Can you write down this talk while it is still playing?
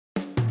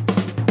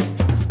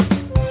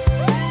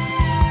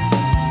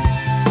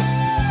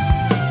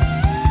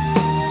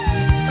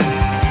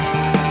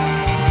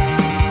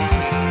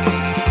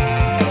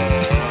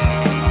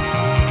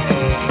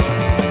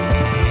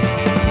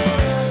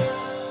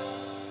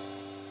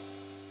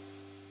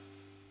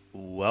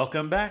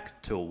Welcome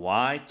back to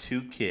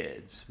Y2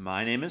 Kids.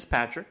 My name is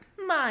Patrick,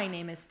 My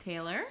name is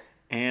Taylor.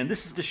 and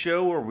this is the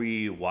show where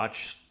we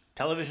watch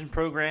television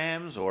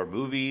programs or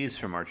movies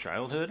from our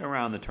childhood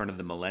around the turn of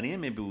the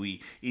millennium. Maybe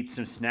we eat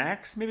some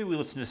snacks, maybe we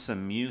listen to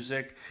some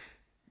music.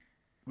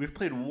 We've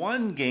played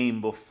one game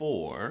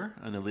before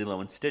on the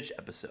Lilo and Stitch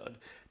episode,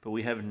 but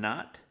we have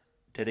not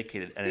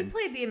dedicated We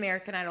played the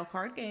American Idol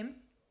card game.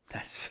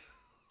 That's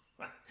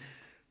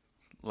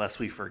lest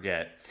we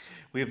forget.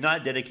 We have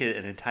not dedicated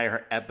an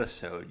entire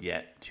episode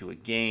yet to a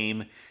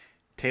game.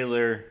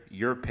 Taylor,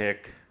 your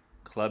pick,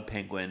 Club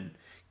Penguin.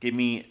 Give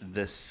me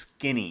the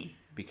skinny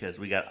because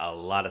we got a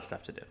lot of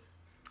stuff to do.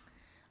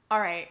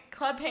 All right,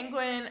 Club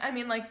Penguin. I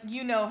mean, like,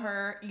 you know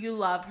her, you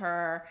love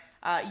her,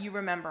 you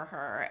remember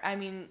her. I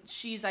mean,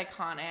 she's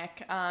iconic.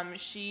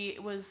 She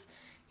was,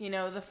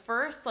 the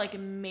first like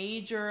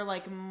major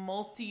like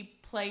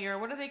multiplayer.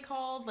 What are they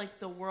called? Like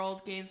the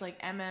World Games,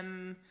 like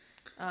MM.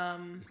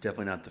 It's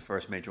definitely not the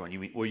first major one. You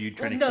mean? Were you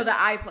trying to? No, that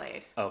I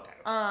played. Okay.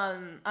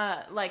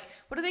 Like,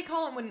 what do they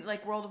call it when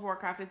like World of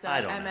Warcraft is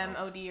I don't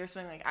MMOD or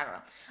something, like, I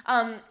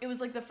don't know. It was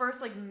like the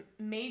first like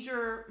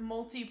major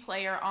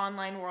multiplayer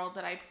online world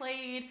that I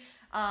played.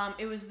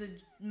 It was the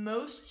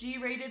most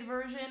G-rated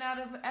version out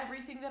of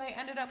everything that I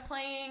ended up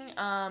playing.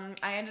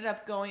 I ended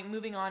up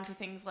moving on to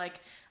things like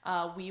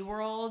Wii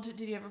World.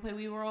 Did you ever play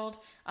Wii World?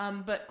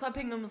 But Club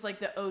Penguin was like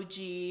the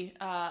OG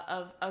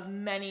of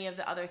many of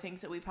the other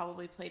things that we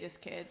probably played as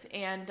kids.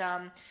 And I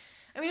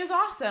mean, it was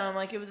awesome.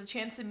 Like, it was a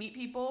chance to meet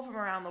people from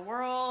around the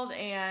world,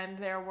 and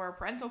there were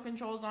parental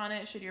controls on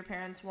it should your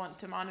parents want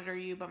to monitor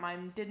you, but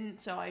mine didn't,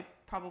 so I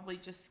probably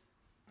just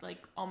like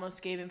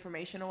almost gave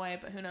information away,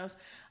 but who knows.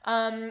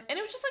 And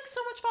it was just like so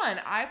much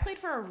fun. I played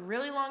for a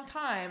really long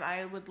time.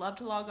 I would love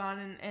to log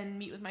on and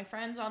meet with my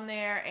friends on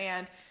there,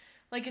 and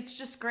like, it's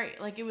just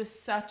great. Like, it was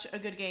such a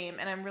good game,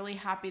 and I'm really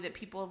happy that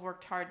people have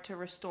worked hard to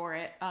restore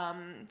it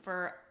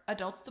for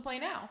adults to play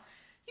now.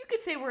 You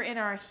could say we're in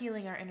our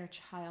healing our inner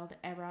child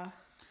era.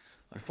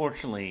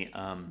 Unfortunately,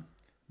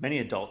 many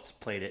adults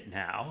played it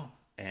now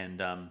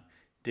and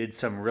did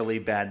some really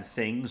bad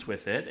things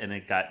with it, and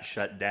it got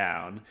shut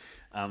down.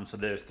 So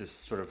there's this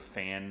sort of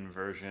fan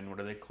version. What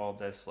do they call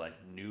this? Like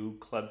New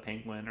Club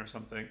Penguin or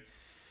something?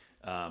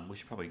 We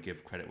should probably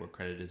give credit where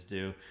credit is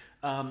due.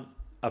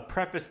 A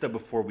preface, though,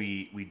 before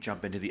we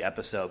jump into the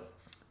episode.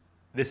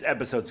 This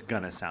episode's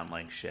gonna sound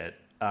like shit.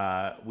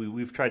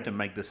 We've tried to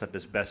make this up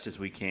as best as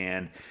we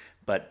can,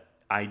 but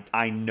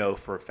I know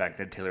for a fact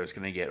that Taylor is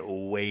gonna get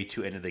way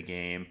too into the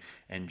game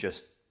and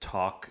just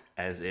talk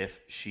as if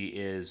she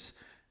is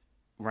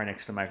right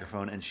next to the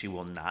microphone, and she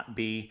will not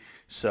be.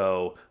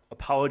 So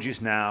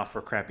apologies now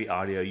for crappy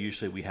audio.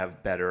 Usually we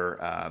have better,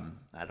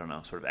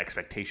 sort of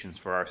expectations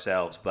for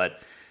ourselves, but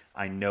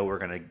I know we're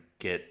gonna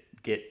get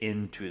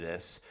into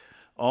this.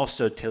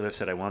 Also, Taylor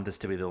said, I want this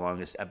to be the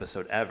longest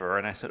episode ever.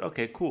 And I said,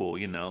 okay, cool.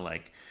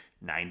 Like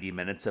 90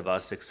 minutes of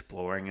us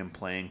exploring and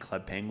playing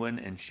Club Penguin.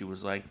 And she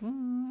was like,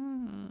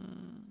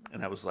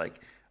 And I was like,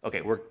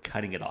 okay, we're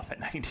cutting it off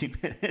at 90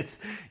 minutes.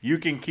 You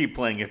can keep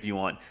playing if you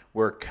want.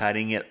 We're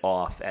cutting it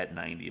off at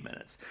 90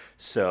 minutes.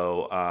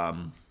 So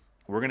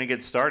we're going to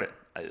get started.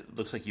 It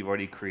looks like you've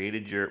already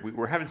created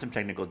we're having some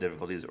technical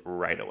difficulties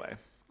right away.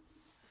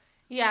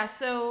 Yeah,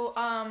 so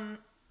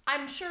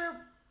I'm sure...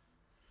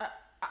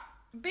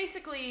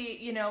 basically,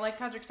 like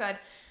Patrick said,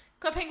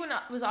 Club Penguin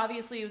was on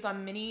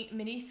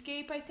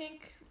Miniscape, I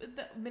think.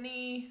 The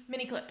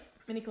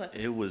Miniclip.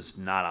 It was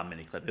not on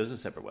Miniclip. It was a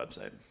separate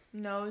website.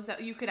 No,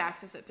 you could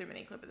access it through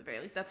Miniclip at the very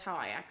least. That's how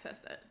I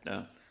accessed it.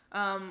 No.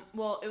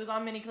 Well, it was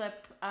on Miniclip,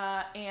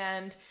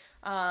 and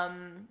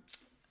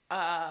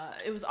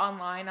it was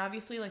online,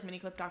 obviously, like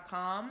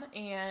miniclip.com,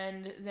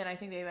 and then I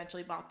think they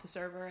eventually bought the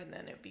server, and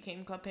then it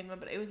became Club Penguin,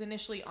 but it was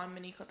initially on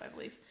Miniclip, I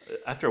believe.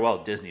 After a while,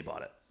 Disney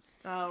bought it.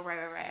 Oh, right.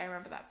 I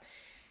remember that.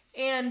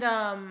 And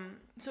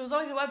so it was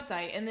always a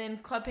website. And then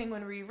Club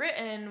Penguin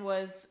Rewritten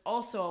was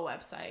also a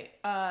website.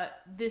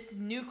 This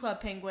new Club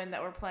Penguin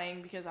that we're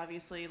playing, because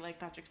obviously, like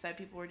Patrick said,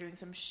 people were doing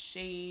some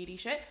shady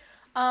shit.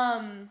 You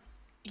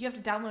have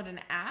to download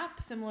an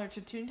app similar to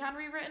Toontown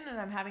Rewritten, and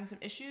I'm having some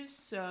issues,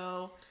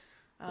 so...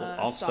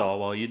 I'll stall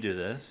while you do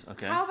this.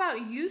 Okay. How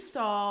about you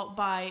stall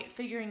by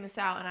figuring this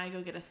out and I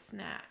go get us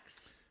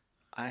snacks?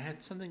 I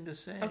had something to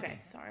say. Okay,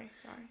 sorry.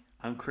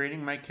 I'm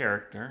creating my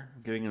character,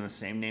 giving him the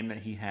same name that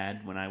he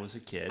had when I was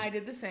a kid. I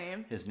did the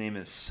same. His name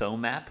is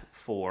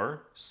SOMAP4.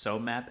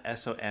 SOMAP,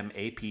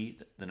 S-O-M-A-P,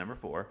 the number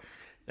 4.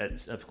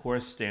 That, of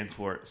course, stands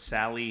for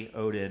Sally,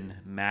 Odin,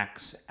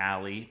 Max,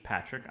 Allie,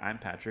 Patrick. I'm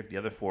Patrick. The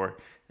other 4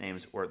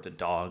 names were the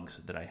dogs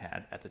that I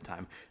had at the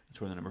time. That's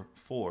where the number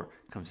 4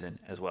 comes in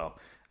as well.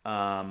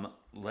 I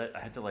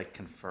had to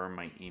confirm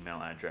my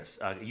email address.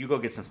 You go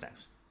get some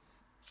snacks.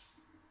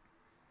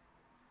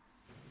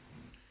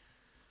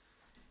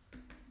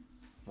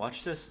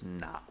 Watch this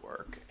not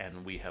work,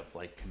 and we have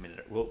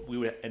committed. Well, we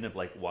would end up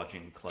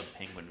watching Club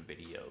Penguin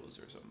videos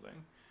or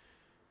something.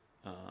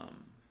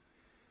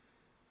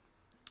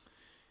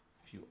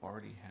 If you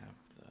already have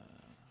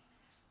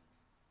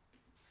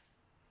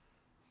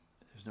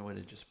there's no way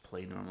to just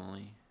play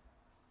normally.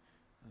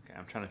 Okay,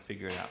 I'm trying to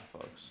figure it out,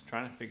 folks.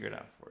 Trying to figure it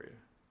out for you.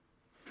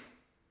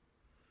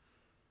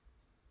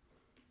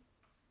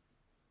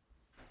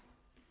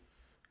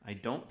 I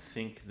think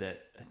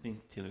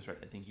Taylor's right.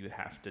 I think you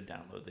have to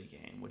download the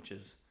game, which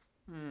is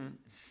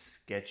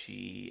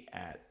sketchy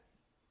at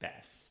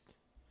best.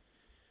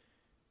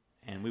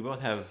 And we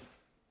both have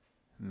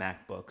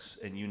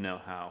MacBooks, and you know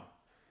how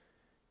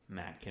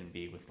Mac can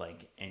be with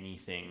like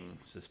anything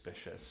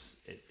suspicious.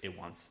 It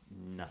wants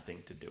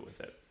nothing to do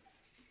with it.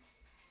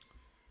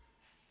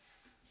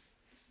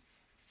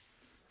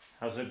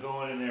 How's it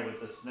going in there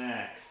with the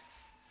snack?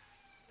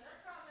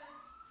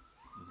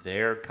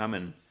 They're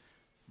coming.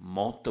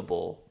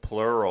 Multiple,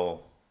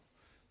 plural.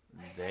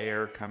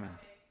 They're coming.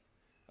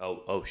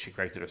 Oh, she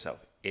corrected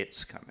herself.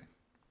 It's coming.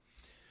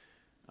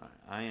 All right,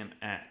 I am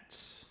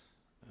at.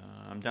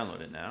 I'm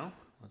downloaded now.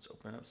 Let's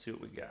open it up, see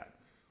what we got.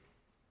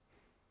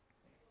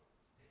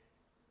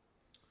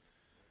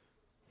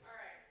 All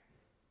right.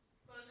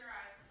 Close your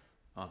eyes.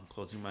 Oh, I'm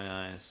closing my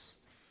eyes.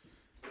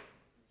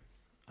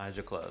 Eyes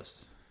are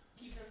closed.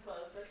 Keep them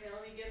closed. Okay,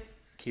 let me give.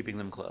 Keeping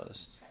them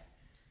closed. Okay.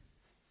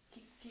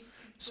 Keep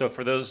So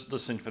for those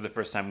listening for the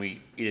first time,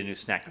 we eat a new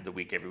snack of the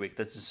week every week.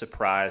 That's a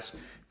surprise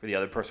for the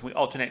other person. We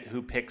alternate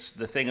who picks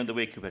the thing of the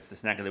week, who picks the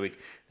snack of the week.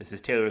 This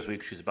is Taylor's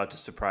week. She's about to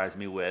surprise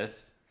me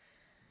with.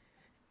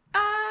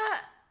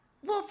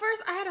 Well,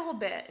 first I had a whole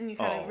bit, and you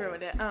kind of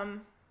ruined it.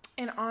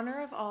 In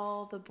honor of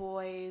all the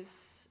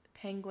boys,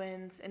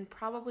 penguins, and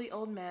probably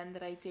old men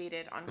that I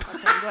dated on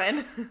Club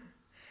Penguin,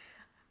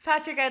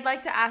 Patrick, I'd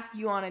like to ask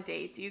you on a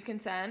date. Do you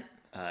consent?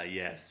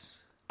 Yes.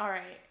 All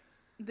right.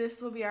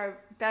 This will be our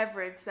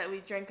beverage that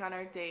we drink on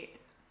our date.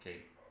 Okay.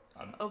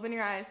 Open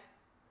your eyes.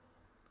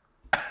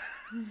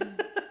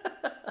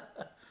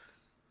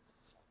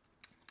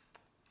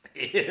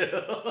 Ew.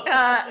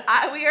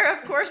 We are,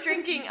 of course,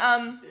 drinking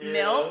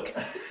milk,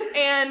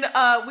 and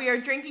we are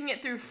drinking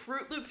it through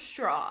Fruit Loop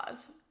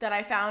straws that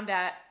I found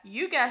at,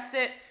 you guessed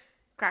it,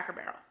 Cracker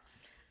Barrel.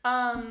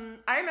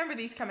 I remember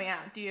these coming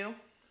out. Do you?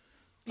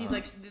 These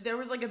there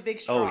was like a big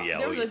straw. Oh, yeah.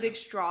 There was a big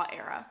straw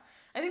era.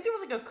 I think there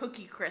was like a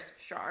Cookie Crisp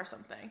straw or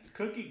something.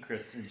 Cookie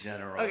Crisp in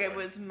general. Okay,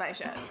 was my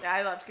shit.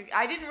 I loved cookie.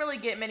 I didn't really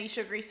get many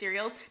sugary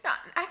cereals. No,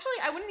 actually,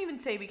 I wouldn't even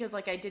say because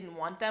like I didn't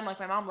want them.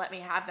 Like my mom let me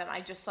have them. I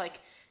just like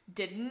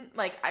didn't.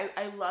 Like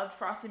I loved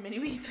Frosted Mini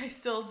Wheats. I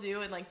still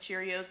do, and like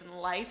Cheerios and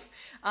Life.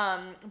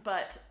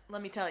 But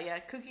let me tell you,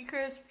 Cookie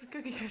Crisp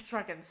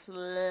fucking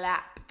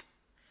slapped.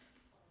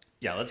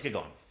 Yeah, let's get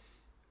going.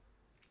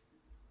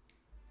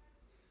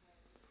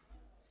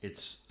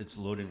 It's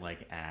loading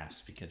like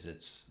ass because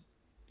it's,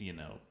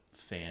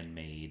 fan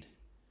made.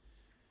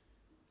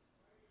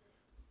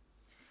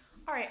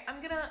 All right,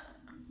 I'm gonna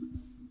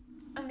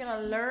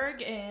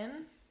lurg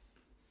in,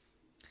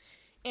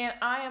 and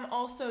I am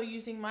also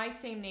using my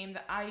same name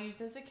that I used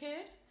as a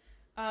kid,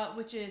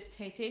 which is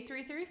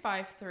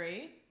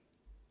Tay3353.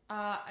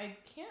 I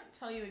can't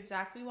tell you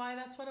exactly why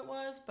that's what it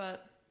was,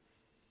 but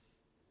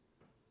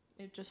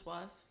it just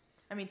was.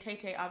 I mean,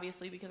 Tay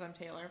obviously because I'm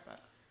Taylor, but.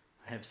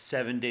 I have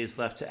 7 days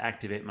left to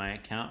activate my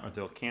account, or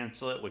they'll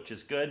cancel it, which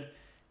is good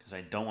because I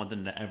don't want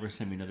them to ever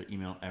send me another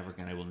email ever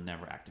again. I will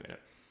never activate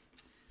it.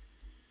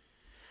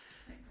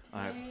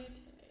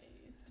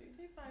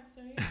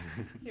 Tay3353.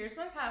 Here's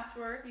my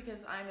password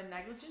because I'm a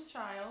negligent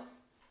child.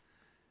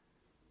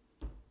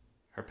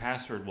 Her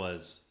password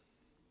was.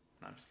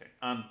 No, I'm just kidding.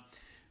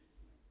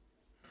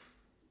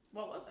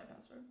 What was my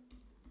password?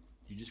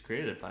 You just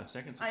created it 5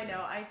 seconds ago. I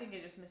know. I think I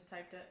just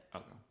mistyped it.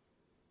 Okay.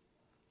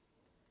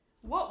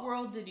 What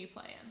world did you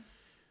play in?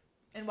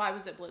 And why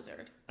was it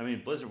Blizzard? I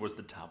mean, Blizzard was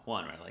the top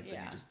one, right? Like,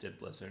 yeah. You just did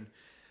Blizzard.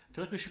 I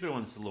feel like we should go to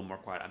one that's a little more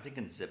quiet. I'm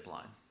thinking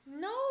Zipline.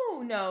 No.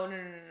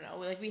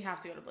 Like, we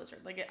have to go to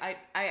Blizzard. Like, I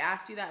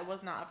asked you that. It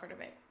was not up for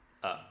debate.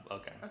 Oh,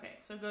 okay. Okay,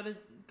 so go to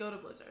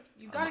Blizzard.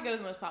 You got to go to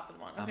the most poppin'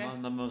 one, okay? I'm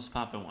on the most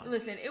poppin' one.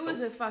 Listen, it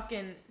was a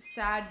fucking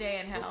sad day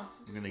in hell.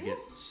 We're going to get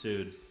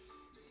sued.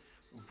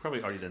 We've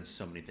probably already done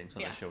so many things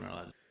on the show we're not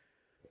allowed to.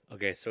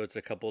 Okay, so it's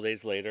a couple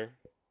days later,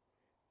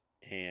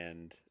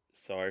 and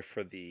sorry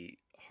for the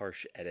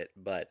harsh edit,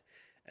 but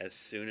as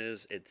soon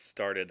as it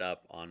started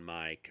up on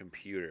my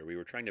computer, we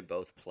were trying to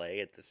both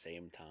play at the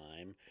same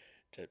time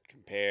to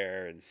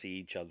compare and see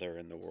each other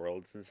in the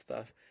worlds and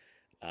stuff.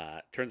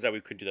 Turns out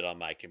we couldn't do that on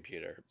my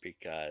computer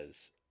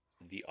because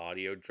the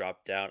audio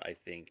dropped out. I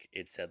think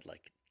it said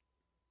like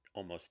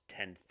almost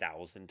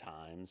 10,000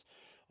 times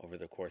over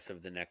the course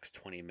of the next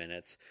 20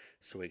 minutes.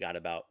 So we got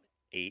about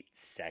 8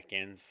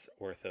 seconds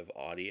worth of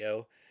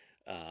audio.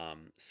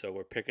 So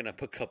we're picking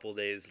up a couple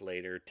days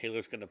later.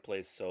 Taylor's going to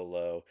play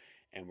solo,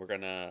 and we're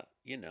going to,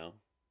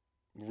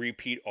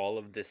 repeat all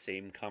of the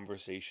same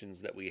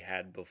conversations that we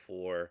had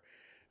before.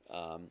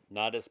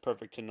 Not as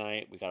perfect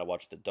tonight. We got to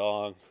watch the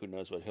dog. Who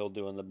knows what he'll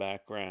do in the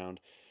background.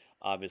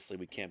 Obviously,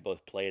 we can't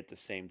both play at the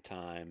same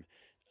time.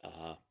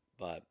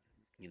 But,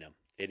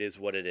 it is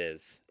what it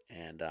is.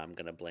 And I'm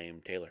going to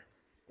blame Taylor.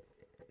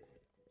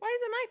 Why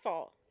is it my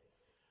fault?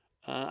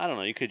 I don't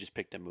know. You could just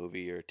pick a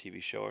movie or a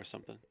TV show or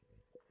something.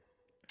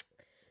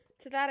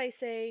 To that I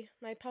say,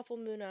 my Puffle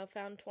Muno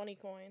found 20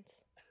 coins.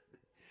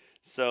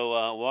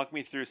 So walk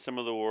me through some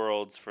of the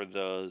worlds for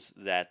those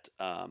that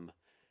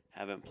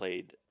haven't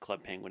played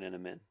Club Penguin in a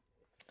min.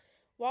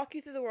 Walk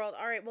you through the world.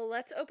 All right, well,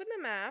 let's open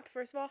the map.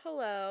 First of all,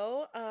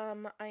 hello.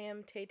 I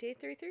am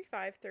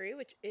Tay3353,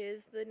 which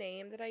is the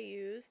name that I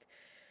used.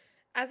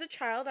 As a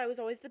child, I was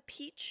always the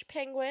Peach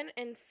Penguin,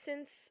 and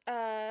since,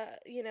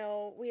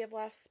 we have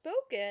last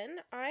spoken,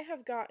 I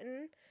have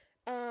gotten,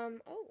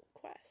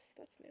 Quest,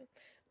 that's new.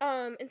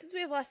 And since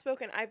we have last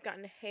spoken, I've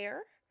gotten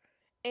hair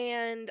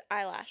and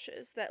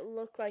eyelashes that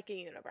look like a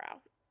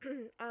unibrow.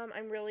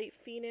 I'm really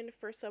fiending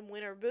for some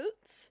winter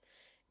boots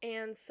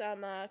and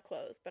some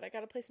clothes, but I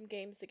gotta play some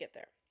games to get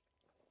there.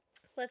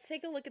 Let's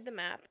take a look at the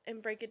map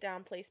and break it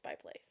down place by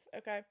place,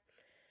 okay?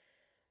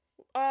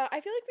 I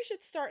feel like we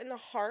should start in the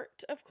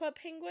heart of Club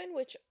Penguin,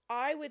 which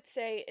I would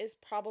say is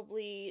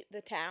probably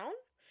the town,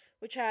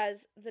 which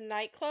has the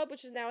nightclub,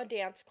 which is now a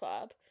dance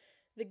club,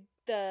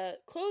 the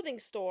clothing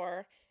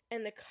store,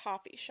 and the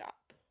coffee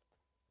shop.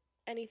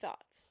 Any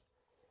thoughts?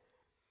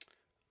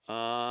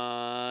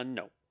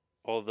 No.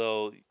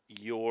 Although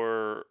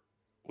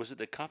was it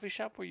the coffee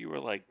shop where you were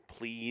like,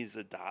 please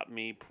adopt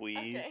me,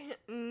 please? Okay.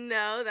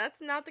 No, that's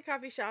not the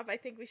coffee shop. I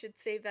think we should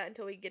save that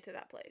until we get to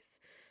that place.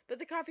 But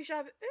the coffee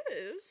shop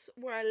is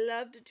where I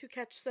loved to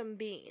catch some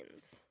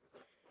beans.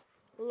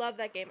 Love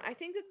that game. I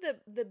think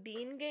that the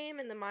bean game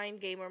and the mine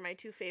game were my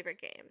two favorite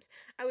games.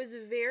 I was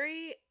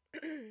very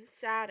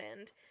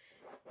saddened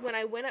when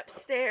I went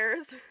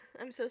upstairs.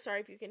 I'm so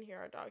sorry if you can hear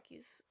our dog.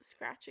 He's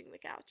scratching the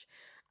couch.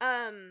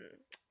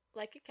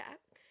 Like a cat.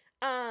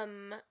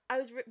 I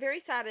was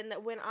very saddened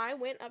that when I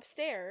went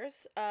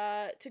upstairs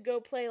to go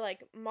play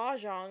like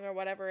mahjong or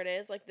whatever it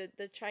is, like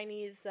the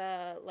Chinese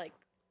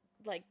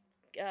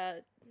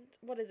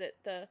what is it?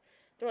 They're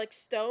like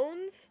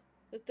stones,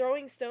 the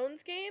throwing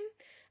stones game.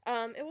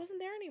 It wasn't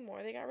there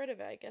anymore. They got rid of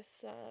it. I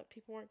guess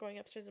people weren't going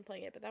upstairs and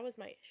playing it, but that was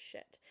my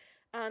shit.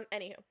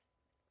 Anywho.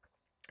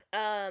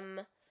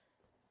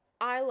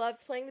 I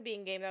loved playing the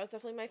bean game. That was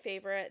definitely my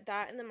favorite.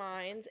 That and the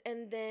mines.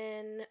 And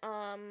then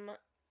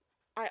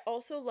I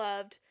also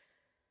loved,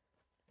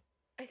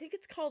 I think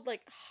it's called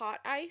like hot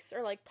ice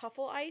or like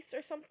puffle ice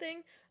or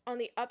something on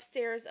the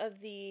upstairs of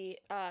the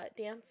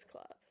dance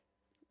club.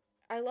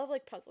 I love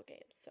like puzzle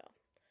games, so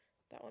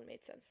that one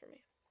made sense for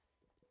me.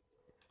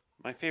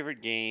 My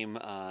favorite game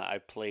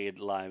I played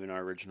live in our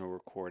original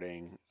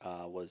recording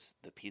was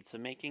the pizza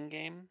making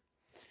game,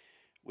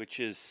 which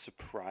is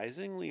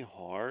surprisingly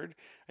hard.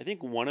 I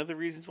think one of the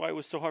reasons why it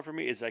was so hard for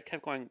me is I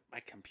kept going, my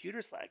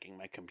computer's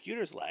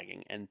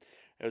lagging. And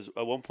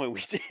at one point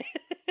we did,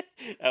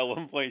 at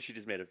one point she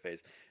just made a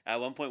face. At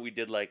one point we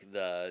did like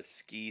the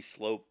ski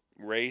slope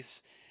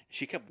race.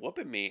 She kept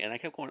whooping me and I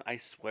kept going, I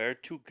swear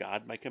to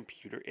God, my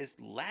computer is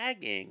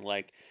lagging.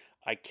 Like,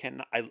 I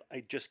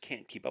just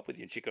can't keep up with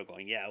you. And she kept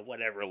going, yeah,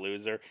 whatever,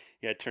 loser.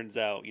 Yeah, it turns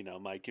out,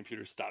 my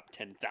computer stopped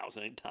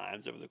 10,000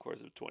 times over the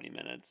course of 20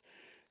 minutes.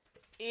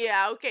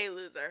 Yeah, okay,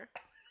 loser.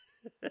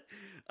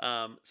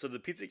 So the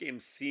pizza game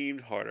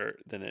seemed harder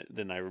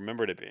than I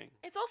remembered it being.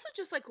 It's also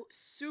just like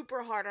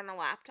super hard on a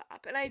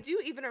laptop, and I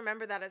do even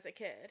remember that as a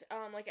kid.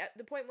 Like at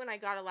the point when I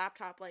got a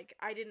laptop, like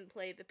I didn't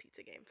play the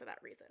pizza game for that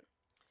reason.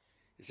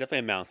 It's definitely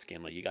a mouse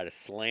game. Like you got to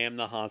slam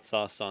the hot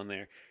sauce on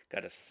there,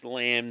 got to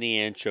slam the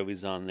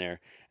anchovies on there,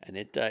 and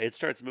it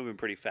starts moving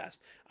pretty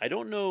fast. I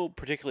don't know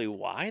particularly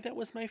why that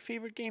was my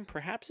favorite game.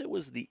 Perhaps it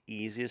was the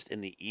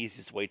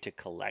easiest way to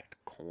collect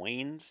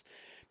coins,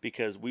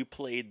 because we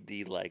played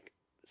the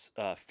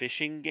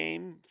fishing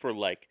game for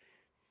like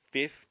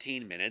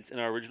 15 minutes in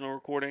our original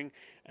recording,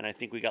 and I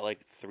think we got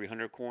like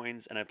 300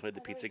 coins, and I played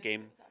the pizza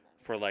game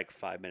for like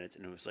 5 minutes,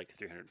 and it was like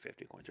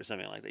 350 coins or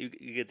something like that.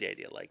 You get the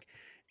idea. Like,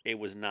 it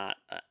was not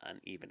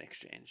an even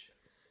exchange.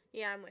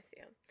 Yeah, I'm with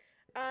you.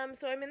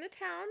 So I'm in the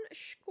town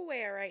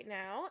square right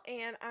now,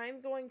 and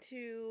I'm going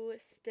to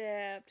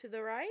step to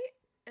the right,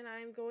 and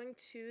I'm going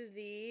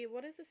to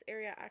what is this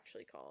area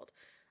actually called?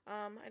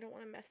 I don't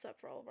want to mess up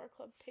for all of our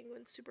Club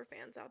Penguin super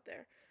fans out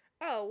there.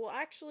 Oh, well,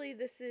 actually,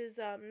 this is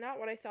not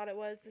what I thought it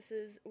was. This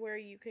is where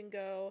you can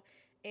go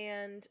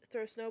and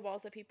throw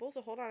snowballs at people.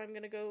 So hold on, I'm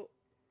going to go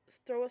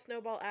throw a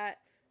snowball at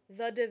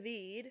the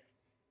David.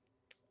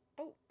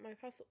 Oh, my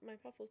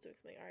Puffle's doing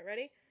something. All right,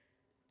 ready?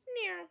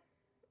 Meow.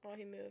 Oh,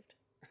 he moved.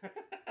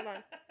 Hold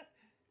on.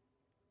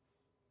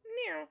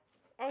 Meow.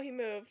 Oh, he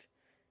moved.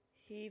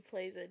 He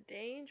plays a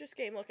dangerous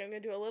game. Look, I'm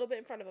going to do a little bit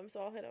in front of him,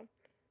 so I'll hit him.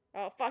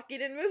 Oh, fuck, he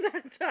didn't move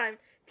that time.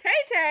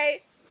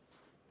 Tay-Tay!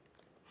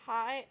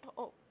 Hi.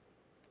 Oh.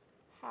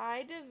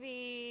 Hi,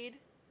 David.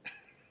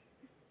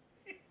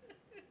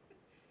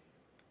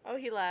 Oh,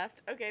 he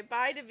left. Okay,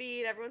 bye,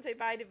 David. Everyone say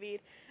bye,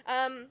 David.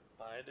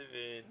 Bye,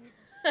 David.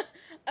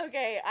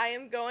 Okay, I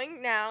am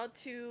going now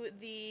to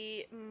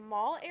the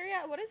mall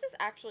area. What is this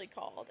actually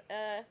called?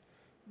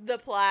 The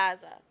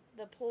plaza.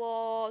 The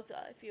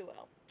plaza, if you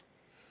will.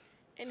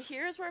 And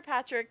here's where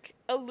Patrick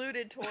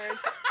alluded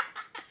towards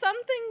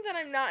something that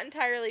I'm not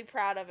entirely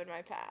proud of in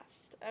my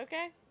past,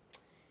 okay?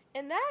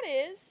 And that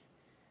is,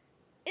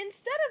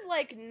 instead of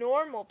like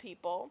normal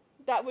people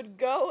that would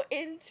go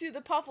into the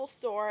Puffle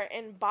store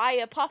and buy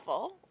a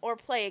Puffle or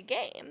play a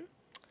game,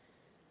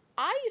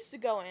 I used to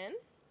go in,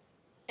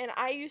 and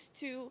I used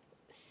to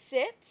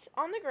sit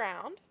on the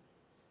ground.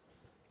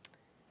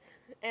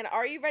 And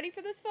are you ready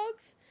for this,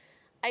 folks?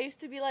 I used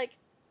to be like,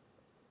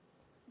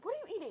 what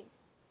are you eating?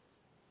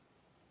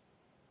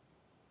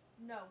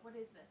 No, what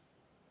is this?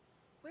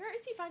 Where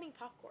is he finding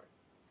popcorn?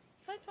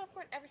 He finds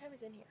popcorn every time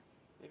he's in here.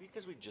 Maybe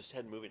because we just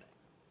had movie night.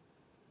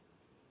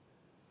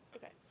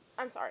 Okay,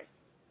 I'm sorry.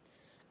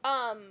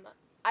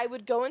 I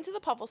would go into the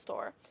Puffle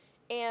store,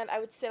 and I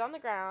would sit on the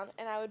ground,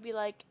 and I would be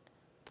like,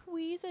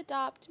 please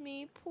adopt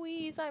me,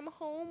 please, I'm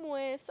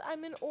homeless,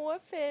 I'm an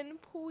orphan,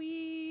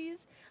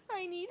 please,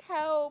 I need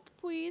help,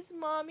 please,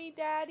 mommy,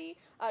 daddy.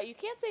 You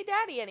can't say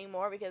daddy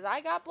anymore because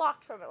I got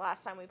blocked from it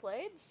last time we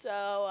played,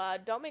 so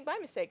don't make my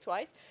mistake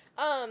twice.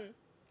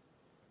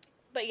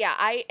 But yeah,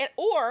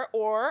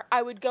 or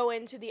I would go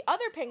into the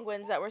other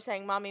penguins that were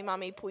saying mommy,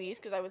 mommy, please,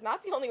 because I was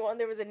not the only one.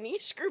 There was a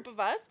niche group of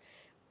us,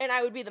 and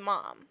I would be the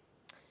mom.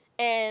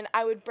 And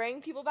I would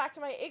bring people back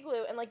to my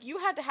igloo, and, like, you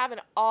had to have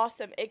an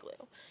awesome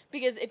igloo.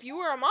 Because if you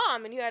were a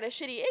mom and you had a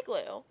shitty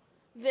igloo,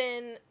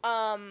 then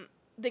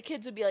the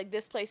kids would be like,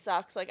 this place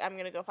sucks, like, I'm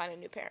going to go find a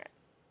new parent.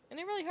 And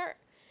it really hurt.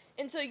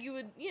 And so you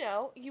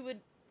would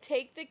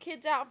take the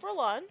kids out for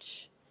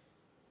lunch.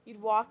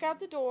 You'd walk out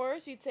the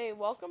doors. You'd say,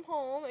 welcome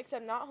home,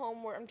 except not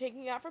home, where I'm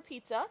taking you out for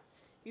pizza.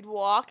 You'd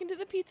walk into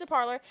the pizza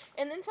parlor,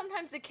 and then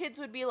sometimes the kids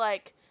would be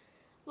like,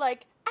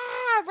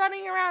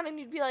 running around, and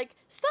you'd be like,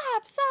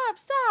 stop, stop,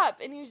 stop,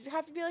 and you'd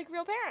have to be like,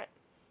 real parent.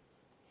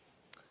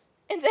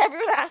 And to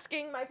everyone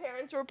asking, my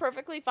parents were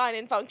perfectly fine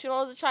and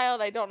functional as a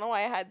child. I don't know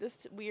why I had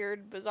this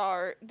weird,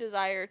 bizarre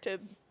desire to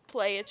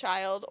play a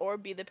child or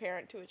be the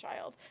parent to a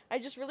child. I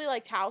just really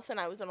liked house,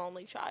 and I was an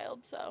only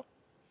child, so.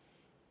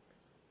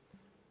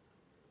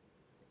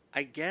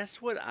 I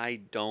guess what I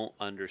don't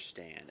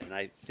understand, and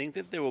I think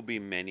that there will be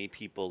many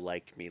people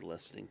like me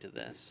listening to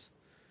this,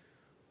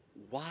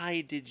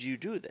 why did you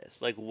do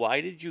this? Like, why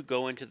did you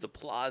go into the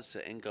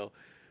plaza and go,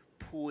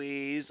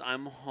 please,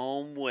 I'm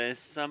homeless,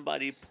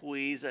 somebody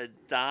please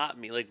adopt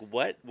me? Like,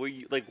 what were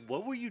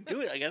you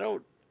doing? Like,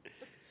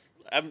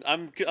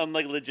 I'm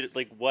like legit,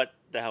 like, what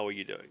the hell were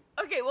you doing?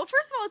 Okay, well,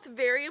 first of all, it's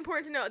very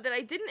important to note that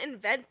I didn't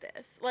invent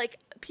this. Like,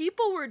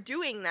 people were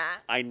doing that.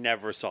 I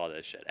never saw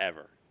this shit,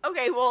 ever.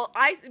 Okay, well,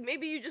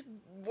 maybe you just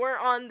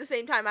weren't on the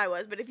same time I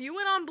was, but if you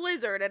went on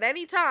Blizzard at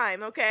any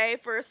time, okay,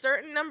 for a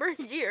certain number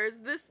of years,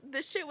 this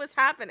shit was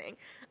happening.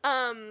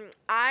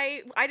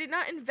 I did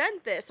not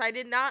invent this. I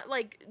did not,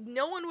 like,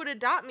 no one would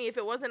adopt me if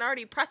it wasn't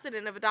already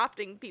precedent of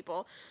adopting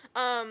people.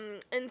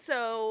 And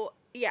so,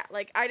 yeah,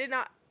 like, I did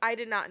not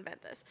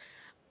invent this.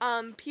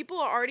 People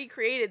already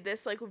created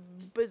this, like,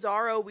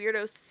 bizarro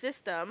weirdo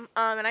system,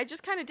 and I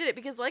just kind of did it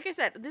because, like I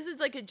said, this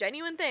is, like, a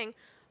genuine thing.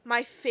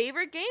 My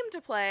favorite game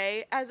to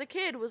play as a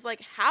kid was,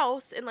 like,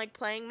 house and, like,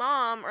 playing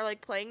mom or,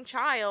 like, playing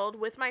child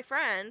with my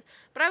friends.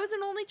 But I was an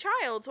only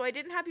child, so I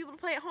didn't have people to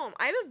play at home.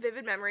 I have a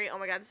vivid memory. Oh,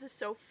 my God, this is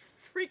so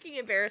freaking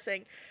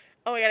embarrassing.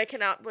 Oh, my God, I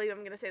cannot believe I'm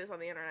going to say this on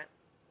the internet.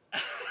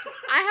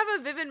 I have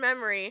a vivid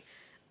memory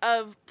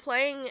of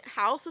playing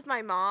house with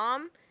my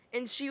mom,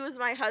 and she was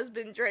my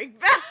husband, Drake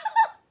Bell.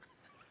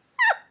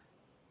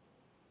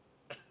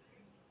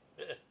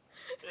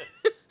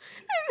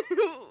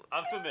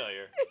 I'm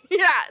familiar.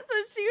 Yeah, so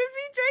she would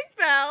be Drake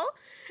Bell,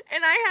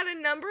 and I had a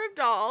number of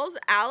dolls,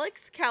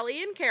 Alex,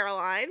 Kelly, and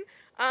Caroline.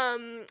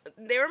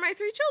 They were my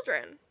 3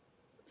 children.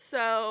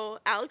 So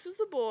Alex was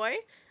the boy,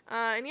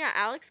 and yeah,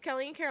 Alex,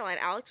 Kelly, and Caroline.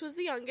 Alex was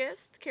the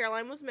youngest,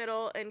 Caroline was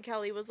middle, and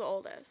Kelly was the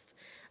oldest.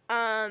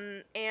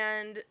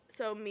 And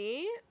so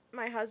me,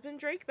 my husband,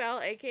 Drake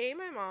Bell, aka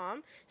my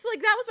mom, so,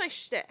 like, that was my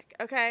shtick,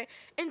 okay?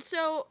 And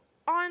so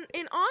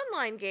in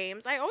online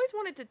games, I always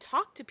wanted to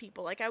talk to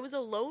people. Like, I was a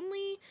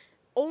lonely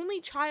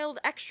only child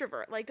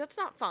extrovert. Like, that's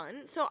not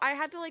fun. So I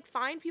had to, like,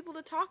 find people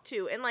to talk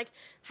to, and, like,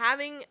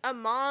 having a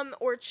mom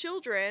or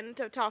children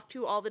to talk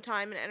to all the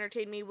time and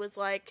entertain me was,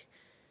 like,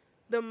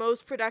 the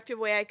most productive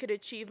way I could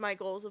achieve my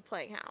goals of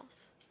playing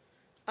house.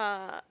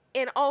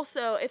 And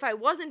also, if I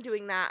wasn't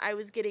doing that, I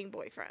was getting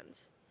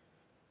boyfriends.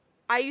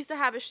 I used to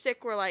have a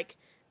shtick where, like,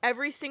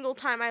 every single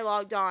time I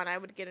logged on, I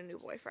would get a new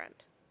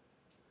boyfriend.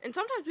 And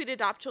sometimes we'd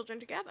adopt children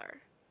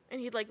together,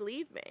 and he'd, like,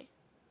 leave me.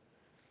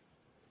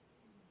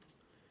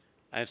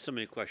 I have so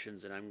many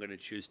questions, and I'm going to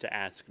choose to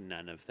ask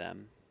none of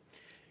them.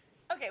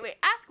 Okay, wait,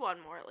 ask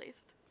one more at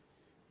least.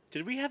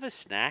 Did we have a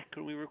snack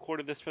when we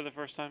recorded this for the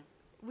first time?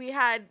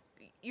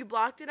 You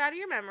blocked it out of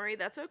your memory,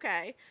 that's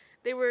okay.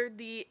 They were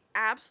the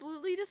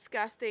absolutely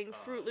disgusting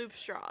Fruit Loop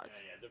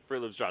straws. Yeah, the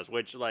Fruit Loop straws,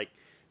 which, like,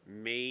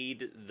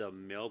 made the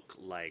milk,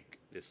 like,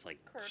 this, like,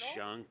 Curdle?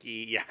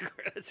 chunky. Yeah,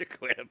 that's a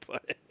good way to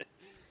put it.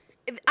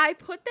 I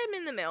put them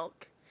in the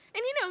milk.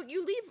 And, you know,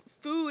 you leave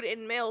food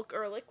in milk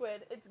or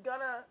liquid, it's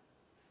gonna...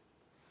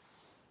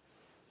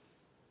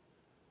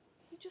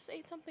 You just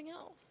ate something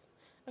else.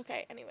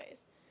 Okay, anyways.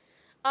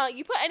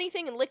 You put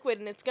anything in liquid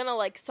and it's gonna,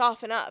 like,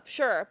 soften up,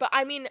 sure. But,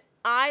 I mean,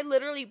 I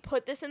literally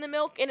put this in the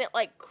milk and it,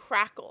 like,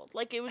 crackled.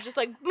 Like, it was just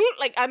like,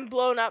 like, I'm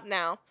blown up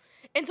now.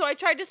 And so I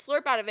tried to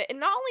slurp out of it. And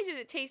not only did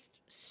it taste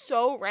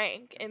so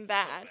rank and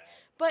bad,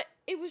 but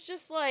it was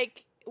just,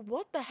 like,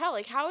 what the hell?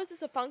 Like, how is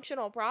this a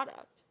functional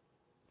product?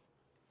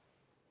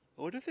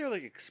 What if they're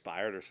like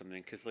expired or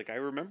something? Because like I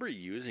remember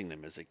using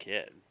them as a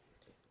kid.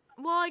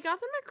 Well, I got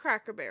them at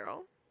Cracker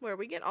Barrel, where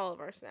we get all of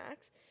our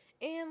snacks.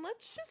 And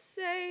let's just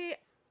say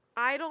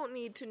I don't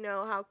need to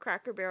know how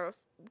Cracker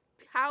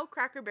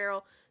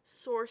Barrel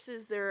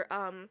sources their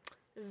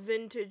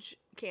vintage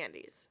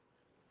candies.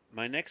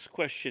 My next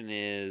question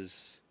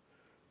is,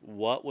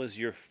 what was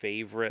your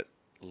favorite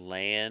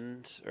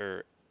land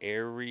or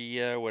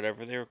area,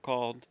 whatever they were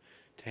called,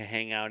 to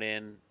hang out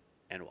in,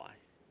 and why?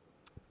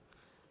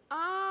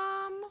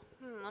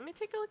 Let me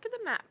take a look at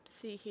the map.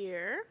 See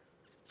here.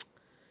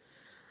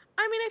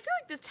 I mean, I feel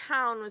like the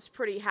town was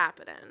pretty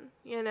happening.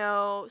 You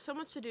know, so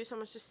much to do, so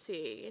much to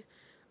see.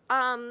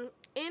 In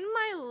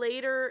my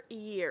later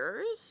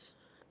years,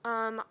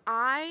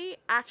 I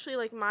actually,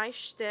 like, my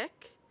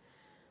shtick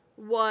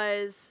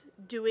was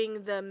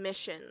doing the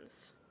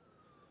missions.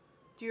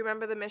 Do you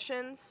remember the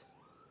missions?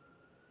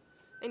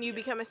 And you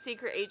become a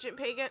secret agent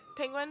penguin?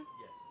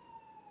 Yes.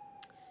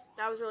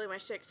 That was really my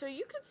shtick. So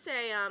you could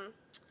say,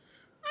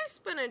 I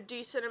spent a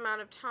decent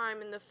amount of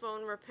time in the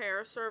phone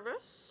repair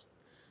service.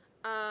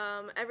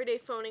 Everyday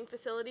phoning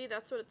facility,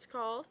 that's what it's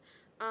called.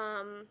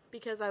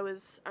 Because I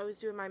was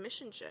doing my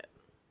mission shit.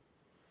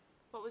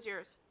 What was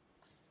yours?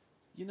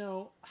 You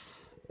know,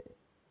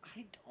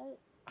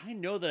 I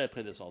know that I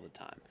play this all the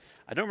time.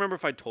 I don't remember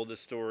if I told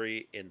this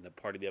story in the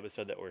part of the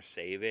episode that we're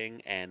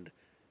saving, and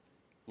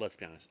let's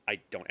be honest,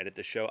 I don't edit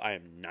the show. I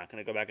am not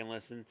going to go back and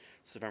listen.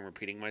 So if I'm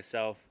repeating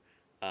myself,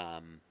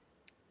 I'm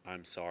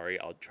sorry.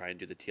 I'll try and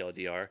do the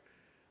TLDR.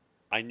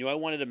 I knew I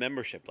wanted a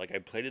membership. Like, I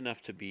played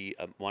enough to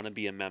want to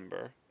be a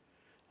member.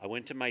 I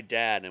went to my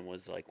dad and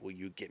was like, will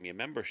you get me a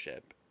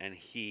membership? And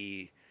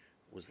he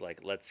was like,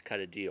 let's cut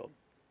a deal.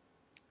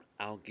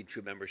 I'll get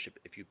you a membership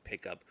if you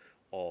pick up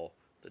all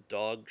the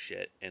dog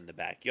shit in the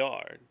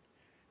backyard.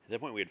 At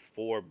that point, we had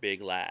 4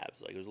 big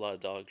labs. Like, it was a lot of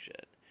dog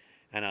shit.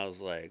 And I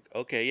was like,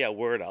 okay, yeah,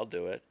 word, I'll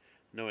do it.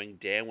 Knowing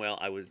damn well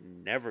I was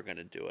never going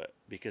to do it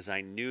because I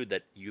knew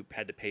that you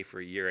had to pay for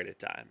a year at a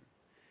time.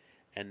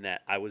 And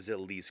that I was at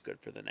least good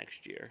for the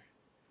next year.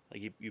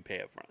 Like, you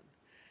pay up front.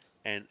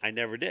 And I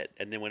never did.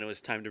 And then when it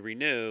was time to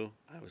renew,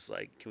 I was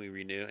like, can we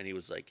renew? And he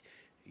was like,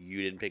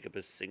 you didn't pick up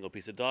a single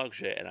piece of dog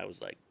shit. And I was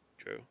like,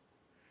 true.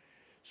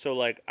 So,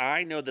 like,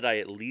 I know that I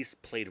at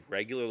least played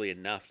regularly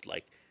enough,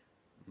 like,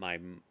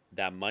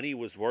 that money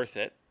was worth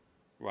it,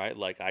 right?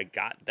 Like, I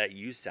got that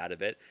use out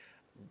of it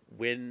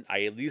when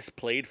I at least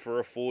played for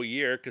a full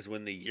year, because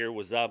when the year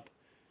was up,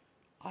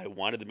 I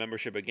wanted the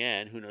membership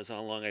again. Who knows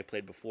how long I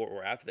played before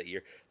or after that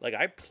year. Like,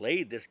 I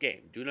played this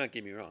game. Do not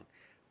get me wrong.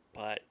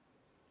 But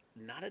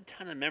not a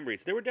ton of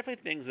memories. There were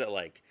definitely things that,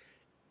 like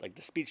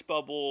the speech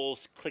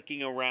bubbles,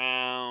 clicking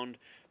around,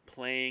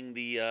 playing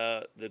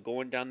the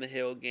going down the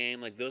hill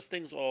game. Like, those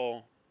things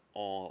all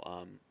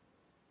I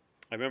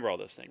remember all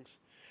those things.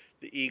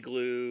 The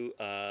igloo,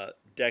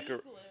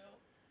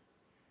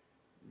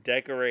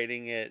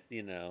 decorating it,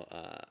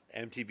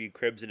 MTV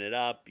Cribsing it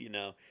up,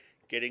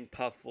 getting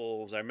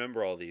puffles. I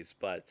remember all these,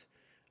 but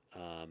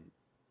I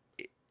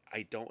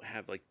don't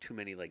have like too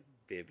many like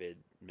vivid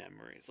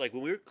memories. Like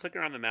when we were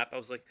clicking around the map, I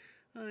was like,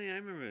 oh yeah, I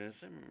remember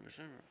this.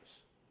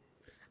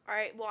 All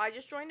right, well, I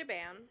just joined a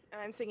band,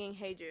 and I'm singing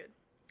Hey Jude.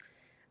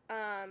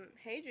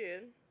 Hey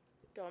Jude,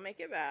 don't make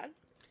it bad.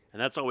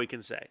 And that's all we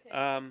can say.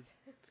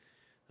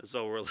 That's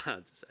all we're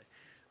allowed to say.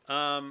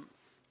 How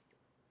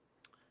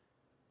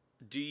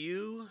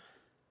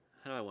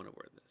do I want to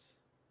word this?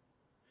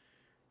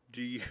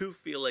 Do you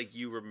feel like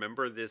you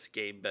remember this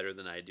game better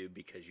than I do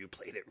because you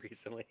played it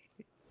recently?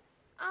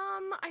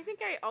 I think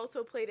I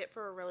also played it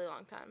for a really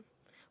long time.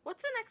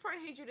 What's the next part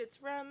in Hey Jude?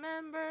 It's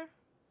remember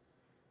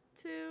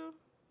to...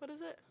 What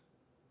is it?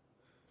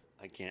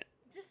 I can't.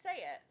 Just say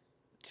it.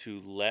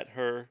 To let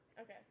her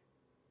Okay.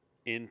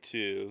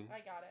 into... I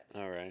got it.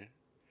 All right.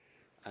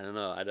 I don't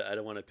know. I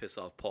don't want to piss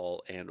off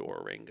Paul and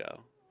or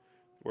Ringo.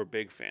 We're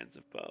big fans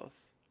of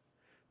both.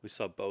 We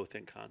saw both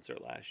in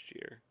concert last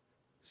year,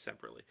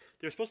 separately.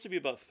 They were supposed to be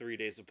about 3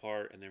 days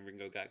apart, and then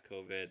Ringo got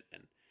COVID,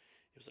 and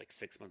it was like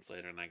 6 months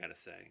later, and I gotta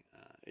say,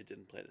 it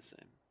didn't play the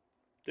same.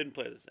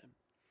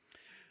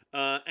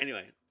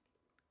 Anyway,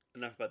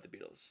 enough about the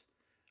Beatles.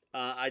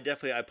 I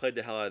played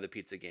the hell out of the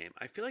pizza game.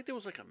 I feel like there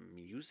was like a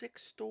music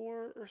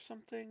store or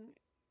something.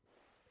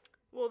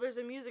 Well, there's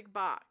a music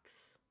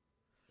box.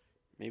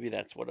 Maybe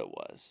that's what it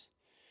was.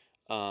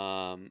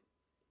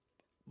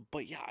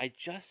 But yeah, I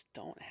just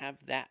don't have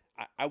that.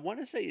 I want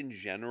to say in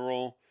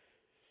general,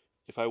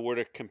 if I were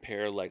to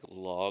compare like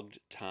logged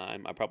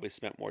time, I probably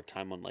spent more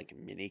time on like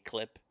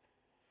Miniclip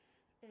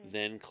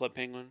than Clip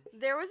Penguin.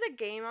 There was a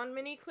game on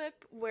Miniclip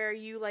where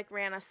you like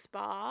ran a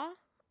spa,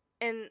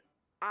 and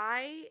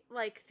I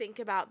like think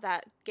about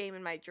that game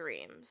in my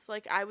dreams.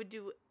 Like I would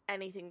do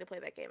anything to play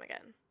that game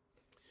again.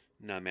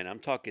 No, man, I'm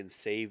talking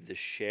Save the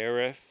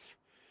Sheriff.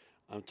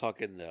 I'm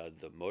talking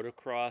the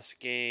motocross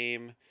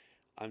game.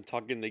 I'm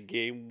talking the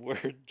game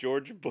where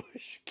George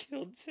Bush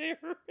killed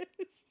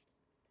terrorists.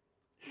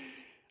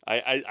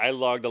 I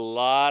logged a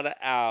lot of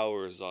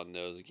hours on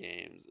those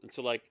games. And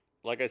so, like,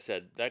 like I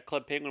said, that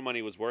Club Penguin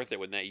money was worth it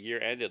when that year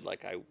ended.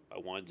 Like, I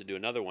wanted to do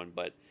another one,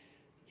 but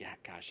yeah,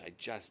 gosh, I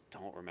just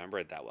don't remember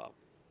it that well.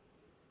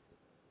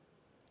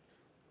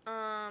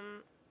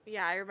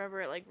 Yeah, I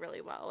remember it like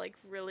really well, like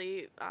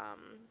really,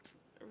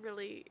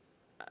 really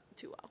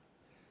too well.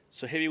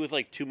 So hit me with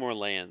like 2 more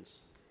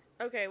lands.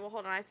 Okay, well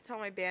hold on, I have to tell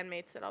my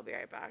bandmates that I'll be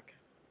right back.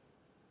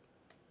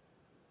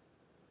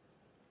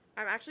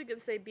 I'm actually gonna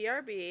say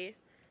BRB.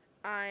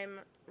 I'm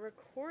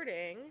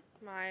recording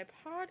my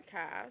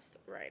podcast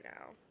right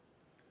now.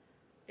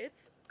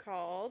 It's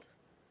called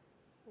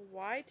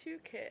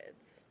Y2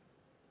 Kids.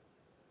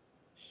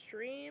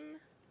 Stream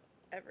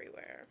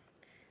everywhere.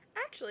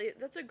 Actually,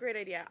 that's a great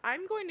idea.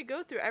 I'm going to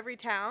go through every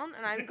town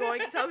and I'm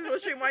going to tell people to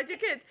stream Y2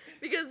 Kids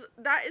because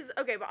that is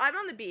okay. But I'm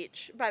on the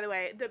beach, by the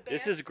way.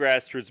 This is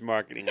grassroots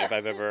marketing if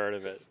I've ever heard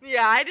of it.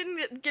 Yeah, I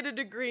didn't get a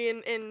degree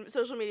in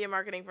social media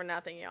marketing for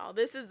nothing, y'all.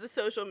 This is the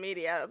social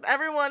media.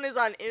 Everyone is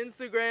on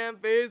Instagram,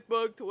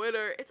 Facebook,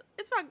 Twitter. It's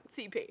about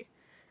CP.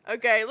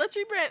 Okay, let's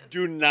rebrand.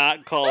 Do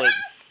not call it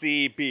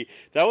CP.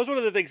 That was one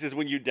of the things is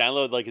when you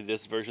download like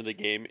this version of the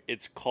game,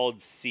 it's called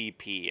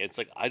CP. It's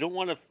like, I don't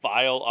want a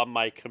file on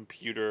my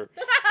computer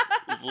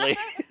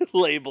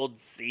labeled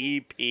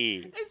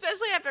CP.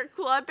 Especially after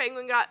Club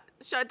Penguin got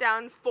shut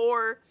down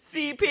for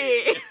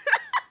CP.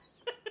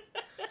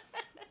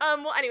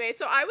 Well, anyway,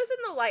 so I was in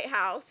the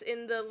lighthouse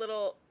in the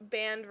little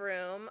band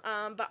room,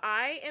 but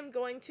I am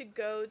going to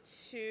go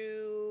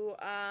to,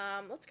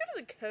 let's go to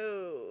the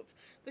Cove.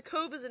 The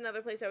Cove is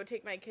another place I would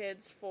take my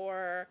kids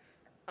for,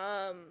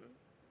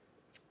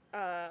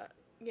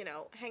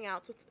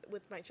 hangouts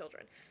with my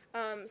children.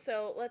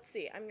 So let's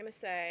see. I'm going to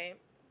say,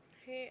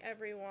 hey,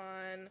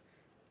 everyone,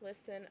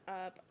 listen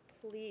up,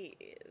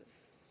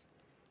 please.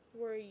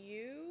 Were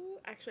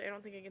you, actually, I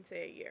don't think I can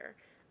say a year.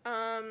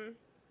 I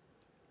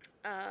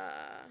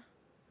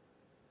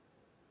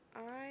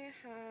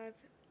have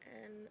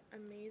an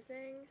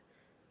amazing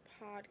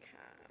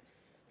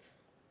podcast.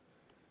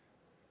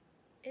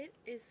 It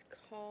is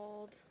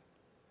called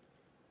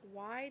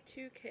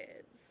Y2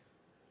 Kids.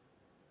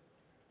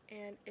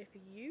 And if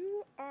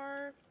you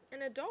are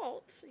an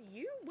adult,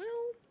 you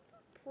will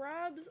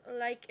probs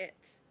like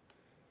it.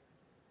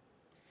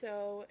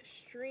 So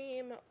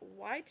stream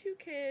Y2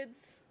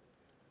 Kids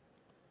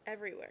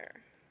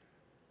everywhere.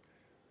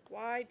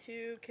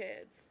 Y2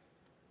 Kids.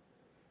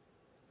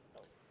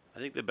 I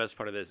think the best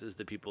part of this is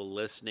the people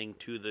listening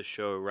to the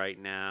show right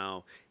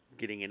now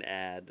getting an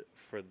ad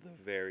for the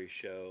very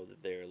show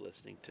that they're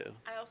listening to.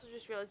 I also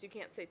just realized you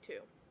can't say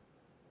 2.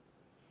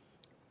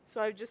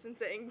 So I've just been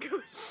saying go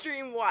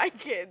stream Y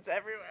Kids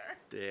everywhere.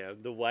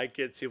 Damn, the Y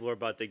Kids people are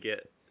about to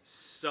get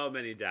so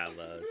many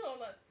downloads.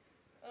 Hold on.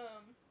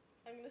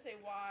 I'm going to say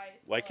Y.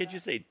 Why can't you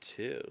say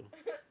 2?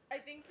 I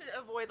think to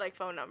avoid like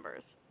phone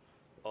numbers.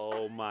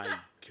 Oh my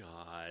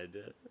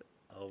god.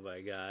 Oh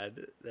my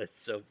god. That's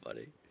so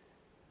funny.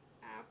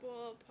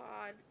 Apple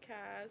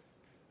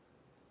Podcasts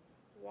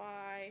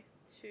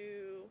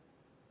Y2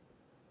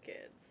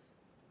 Kids.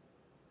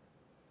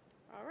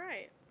 All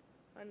right.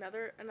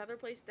 Another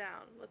place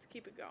down. Let's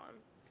keep it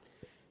going.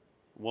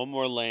 One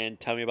more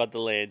land. Tell me about the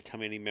land. Tell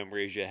me any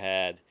memories you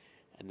had.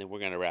 And then we're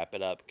going to wrap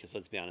it up because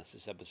let's be honest,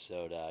 this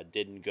episode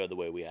didn't go the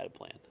way we had it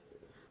planned.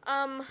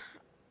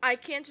 I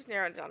can't just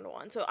narrow it down to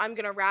one, so I'm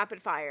going to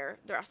rapid fire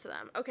the rest of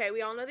them. Okay,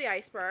 we all know the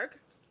iceberg.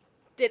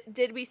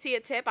 Did we see a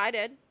tip? I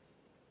did.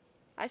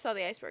 I saw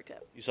the iceberg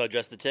tip. You saw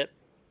just the tip?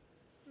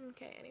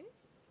 Okay, anyways.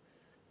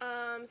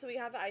 So we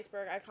have the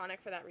iceberg, iconic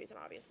for that reason,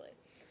 obviously.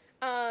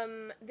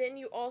 Then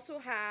you also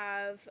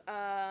have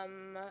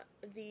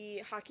the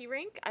hockey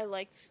rink. I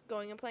liked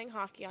going and playing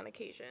hockey on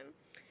occasion.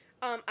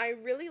 I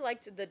really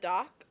liked the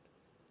dock.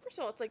 First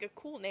of all, it's like a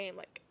cool name.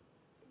 Like,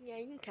 yeah,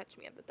 you can catch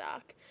me at the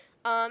dock.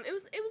 It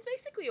was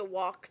basically a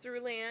walk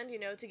through land,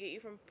 to get you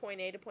from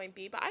point A to point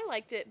B. But I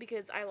liked it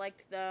because I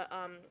liked the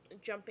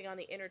jumping on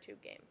the inner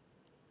tube game.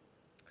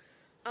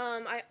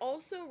 I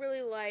also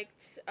really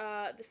liked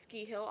the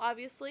ski hill,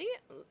 obviously.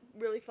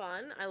 Really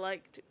fun. I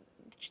liked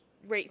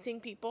racing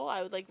people.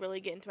 I would,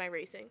 really get into my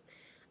racing.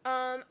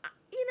 The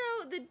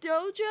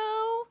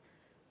dojo,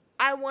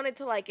 I wanted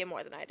to like it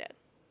more than I did.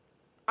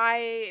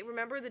 I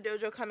remember the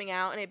dojo coming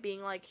out and it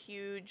being,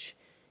 huge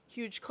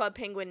Club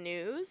Penguin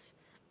news,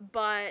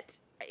 but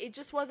it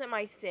just wasn't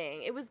my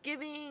thing. It was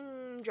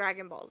giving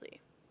Dragon Ball Z.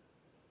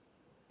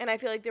 And I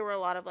feel like there were a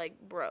lot of,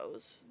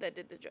 bros that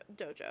did the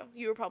dojo.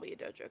 You were probably a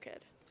dojo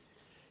kid.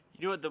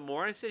 You know what? The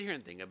more I sit here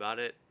and think about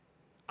it,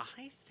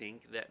 I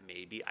think that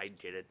maybe I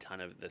did a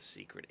ton of the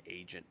secret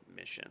agent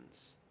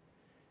missions.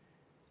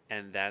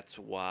 And that's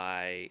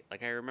why,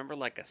 I remember,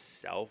 a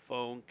cell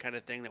phone kind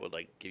of thing that would,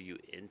 give you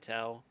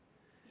intel.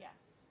 Yes.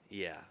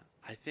 Yeah.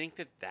 I think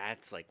that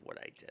that's, what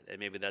I did. And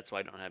maybe that's why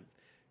I don't have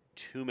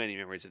too many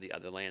memories of the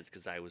other lands,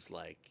 because I was,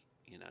 007.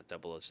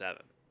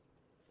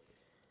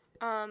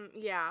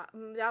 Yeah,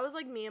 that was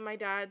me and my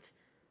dad's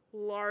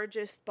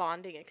largest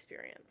bonding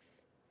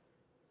experience.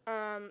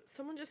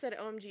 Someone just said,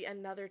 OMG,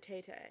 another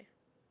Tay-Tay.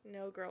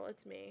 No, girl,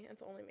 it's me.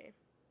 It's only me.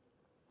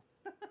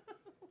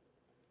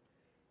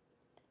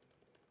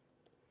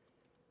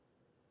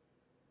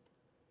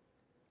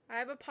 I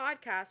have a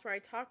podcast where I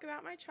talk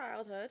about my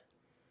childhood.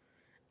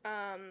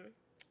 And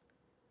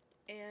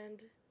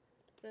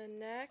the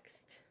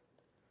next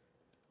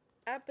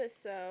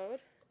episode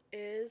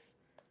is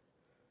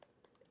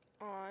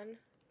on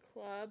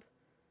Club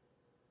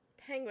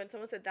Penguin.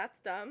 Someone said that's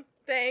dumb.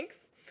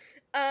 Thanks.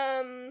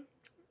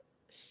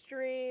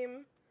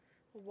 Stream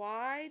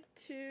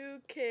Y2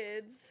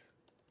 Kids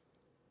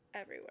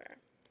everywhere.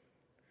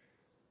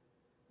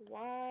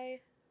 Y2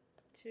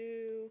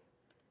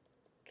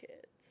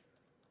 Kids.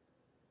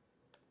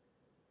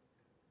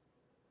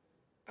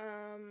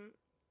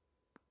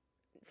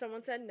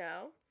 Someone said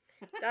no.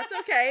 That's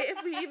okay.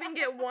 If we even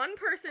get one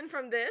person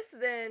from this,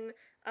 then,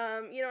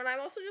 and I'm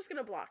also just going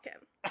to block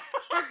him.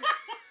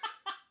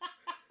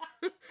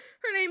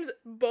 Her name's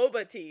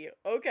Boba Tea.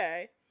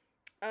 Okay.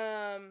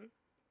 Alright.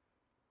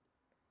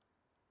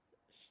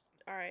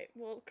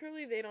 Well,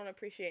 clearly they don't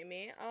appreciate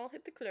me. I'll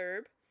hit the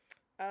club,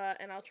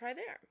 and I'll try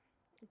there.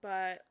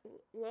 But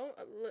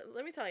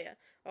let me tell you.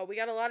 Oh, we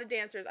got a lot of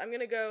dancers. I'm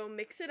going to go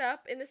mix it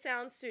up in the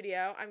sound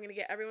studio. I'm going to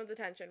get everyone's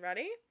attention.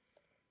 Ready?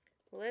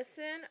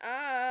 Listen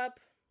up.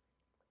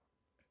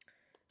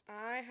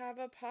 I have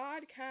a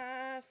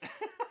podcast.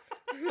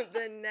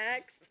 The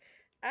next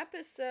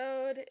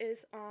episode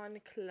is on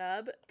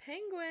Club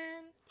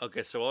Penguin.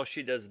 Okay, so while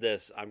she does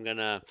this, I'm going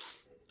to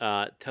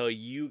tell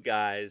you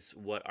guys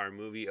what our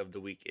movie of the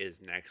week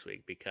is next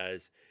week,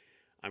 because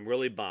I'm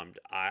really bummed.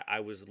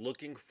 I was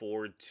looking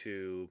forward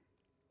to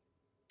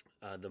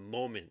the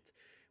moment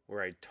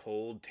where I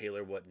told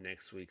Taylor what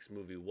next week's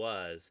movie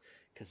was,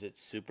 because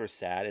it's super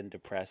sad and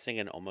depressing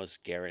and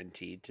almost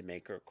guaranteed to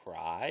make her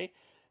cry.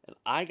 And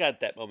I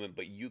got that moment,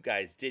 but you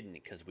guys didn't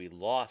because we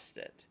lost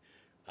it.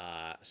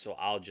 So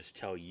I'll just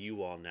tell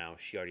you all now.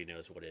 She already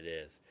knows what it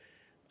is.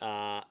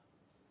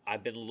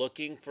 I've been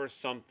looking for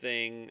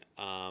something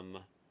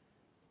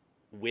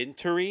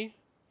wintry,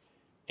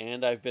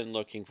 and I've been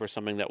looking for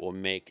something that will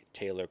make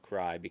Taylor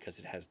cry because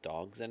it has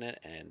dogs in it,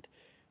 and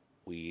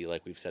we've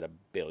said a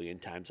billion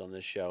times on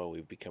this show, and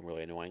we've become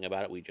really annoying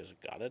about it. We just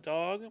got a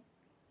dog.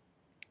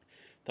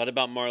 Thought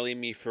about Marley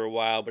and Me for a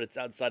while, but it's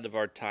outside of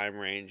our time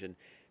range, and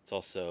it's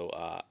also,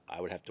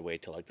 I would have to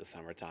wait till like the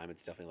summertime.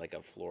 It's definitely like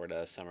a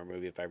Florida summer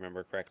movie, if I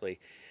remember correctly.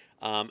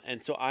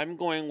 And so I'm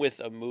going with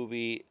a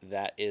movie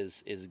that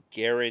is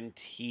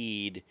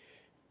guaranteed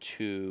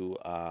to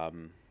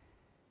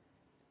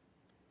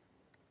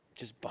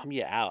just bum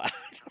you out. I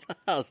don't know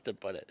how else to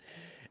put it.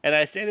 And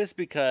I say this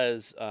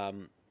because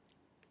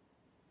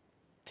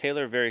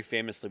Taylor, very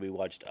famously, we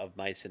watched Of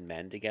Mice and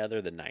Men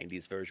together, the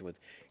 90s version with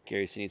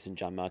Gary Sinise and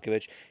John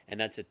Malkovich. And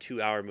that's a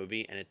 2-hour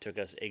movie, and it took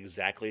us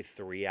exactly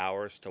 3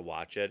 hours to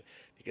watch it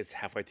because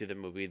halfway through the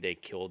movie, they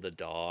killed the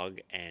dog,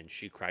 and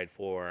she cried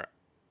for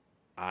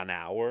an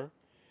hour.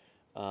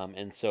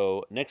 And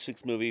so next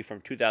week's movie from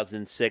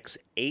 2006,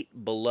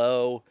 8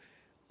 Below,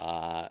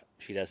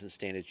 She Doesn't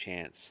Stand a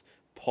Chance.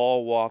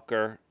 Paul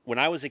Walker. When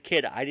I was a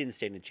kid, I didn't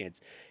stand a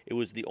chance. It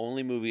was the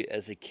only movie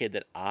as a kid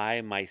that I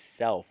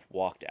myself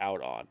walked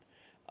out on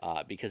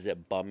because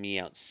it bummed me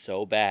out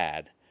so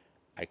bad.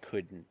 I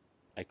couldn't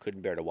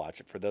bear to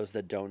watch it. For those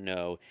that don't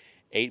know,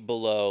 8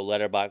 Below,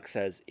 Letterboxd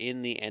says,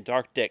 in the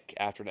Antarctic,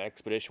 after an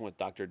expedition with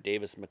Dr.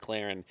 Davis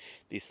McLaren,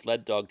 the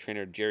sled dog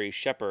trainer Jerry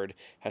Shepard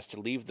has to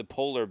leave the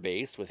polar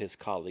base with his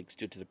colleagues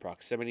due to the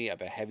proximity of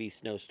a heavy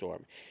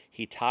snowstorm.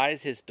 He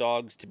ties his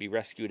dogs to be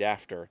rescued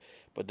after,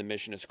 but the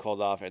mission is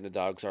called off and the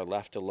dogs are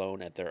left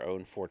alone at their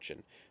own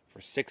fortune. For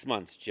 6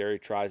 months, Jerry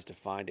tries to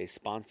find a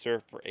sponsor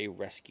for a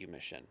rescue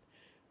mission.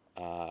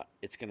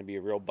 It's going to be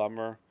a real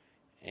bummer,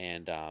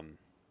 and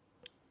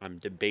I'm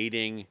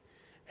debating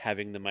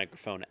having the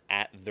microphone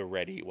at the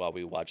ready while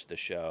we watch the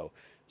show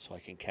so I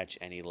can catch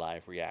any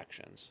live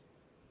reactions.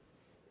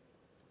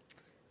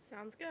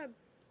 Sounds good.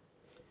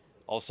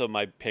 Also,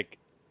 my pick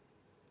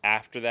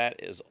after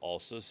that is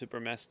also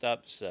super messed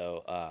up,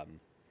 so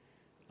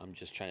I'm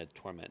just trying to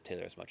torment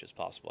Taylor as much as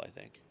possible, I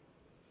think.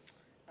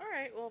 All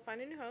right, well,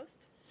 find a new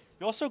host.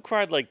 You also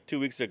cried like 2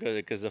 weeks ago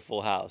because of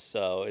Full House,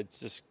 so it's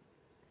just...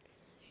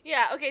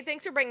 Yeah, okay,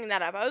 thanks for bringing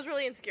that up. I was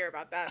really insecure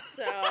about that,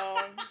 so...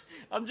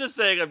 I'm just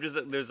saying,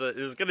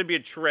 there's going to be a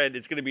trend.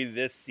 It's going to be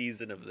this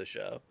season of the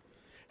show.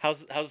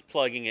 How's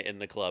plugging it in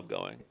the club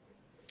going?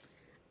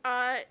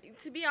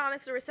 To be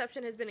honest, the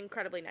reception has been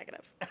incredibly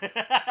negative.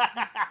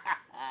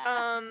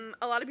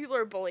 A lot of people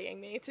are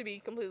bullying me, to be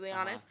completely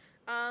honest.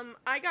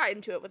 I got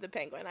into it with the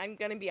Penguin, I'm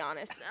gonna be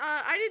honest.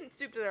 I didn't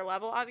stoop to their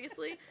level,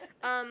 obviously.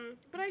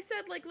 But I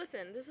said, like,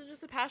 listen, this is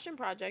just a passion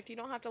project. You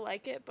don't have to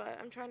like it, but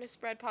I'm trying to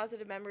spread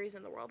positive memories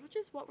in the world, which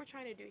is what we're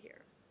trying to do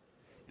here.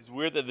 It's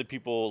weird that the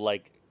people,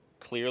 like,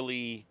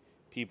 clearly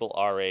people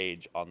our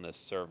age on this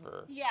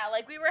server. Yeah,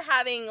 like, we were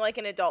having, like,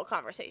 an adult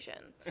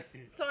conversation.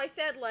 So I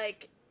said,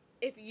 like,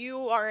 if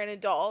you are an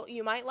adult,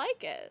 you might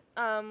like it.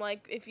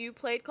 Like, if you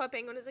played Club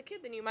Penguin as a kid,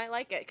 then you might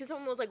like it. Because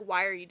someone was like,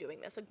 why are you doing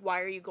this? Like, why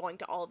are you going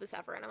to all of this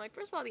effort? And I'm like,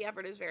 first of all, the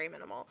effort is very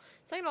minimal.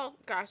 Second of all,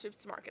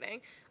 grassroots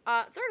marketing.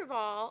 Third of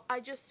all, I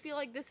just feel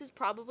like this is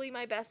probably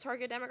my best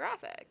target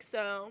demographic.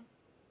 So...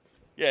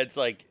 Yeah, it's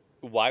like,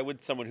 why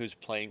would someone who's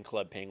playing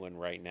Club Penguin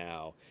right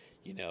now,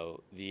 you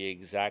know, the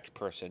exact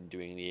person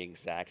doing the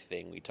exact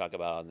thing we talk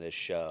about on this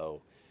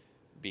show,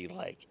 be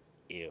like,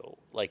 ew?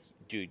 Like,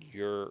 dude,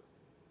 you're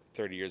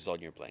 30 years old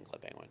and you're playing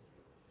Club Penguin.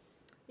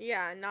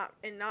 Yeah, not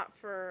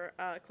for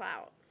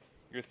clout.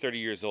 You're 30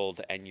 years old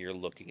and you're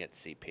looking at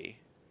CP.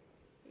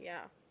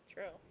 Yeah,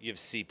 true. You have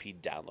CP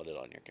downloaded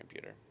on your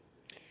computer.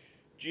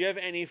 Do you have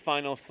any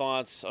final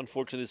thoughts?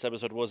 Unfortunately, this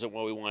episode wasn't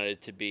what we wanted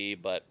it to be,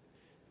 but,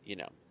 you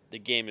know, the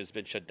game has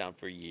been shut down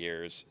for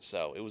years,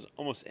 so it was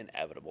almost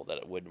inevitable that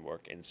it wouldn't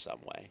work in some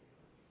way.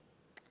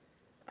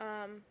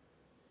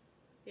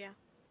 Yeah.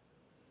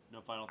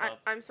 No final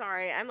thoughts? I'm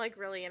sorry. I'm like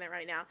really in it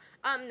right now.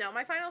 No,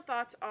 my final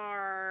thoughts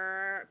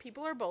are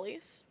people are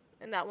bullies,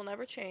 and that will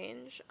never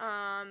change.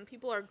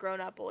 People are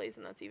grown-up bullies,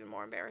 and that's even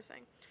more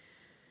embarrassing.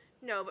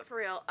 No, but for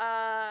real,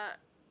 I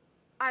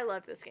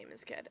loved this game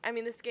as a kid. I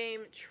mean, this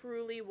game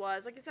truly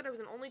was, like I said, I was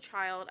an only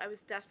child. I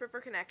was desperate for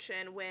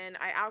connection. When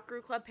I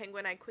outgrew Club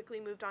Penguin, I quickly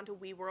moved on to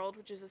Wii World,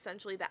 which is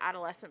essentially the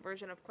adolescent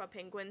version of Club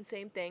Penguin.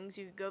 Same things.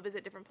 You could go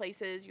visit different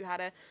places. You had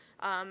a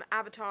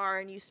avatar,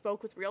 and you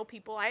spoke with real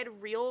people. I had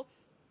real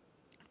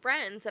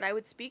friends that I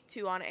would speak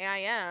to on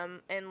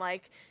AIM and,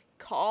 like,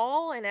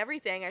 call and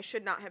everything. I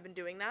should not have been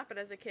doing that, but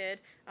as a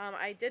kid,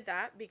 I did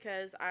that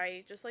because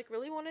I just, like,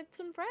 really wanted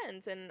some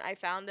friends, and I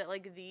found that,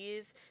 like,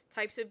 these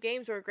types of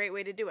games were a great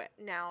way to do it.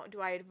 Now, do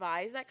I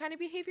advise that kind of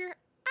behavior?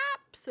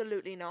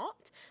 Absolutely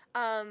not.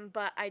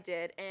 But I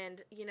did,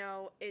 and, you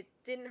know, it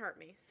didn't hurt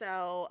me.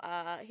 So,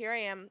 here I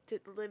am,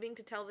 living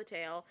to tell the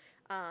tale.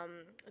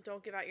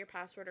 Don't give out your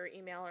password or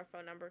email or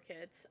phone number,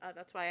 kids.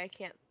 That's why I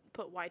can't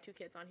put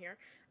Y2Kids on here.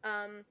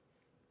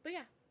 But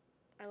yeah,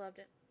 I loved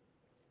it.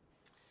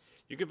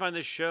 You can find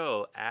the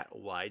show at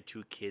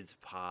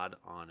Y2KidsPod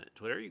on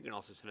Twitter. You can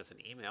also send us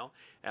an email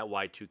at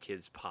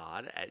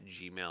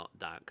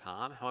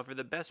y2kidspod@gmail.com. However,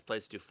 the best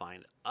place to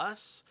find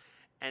us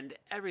and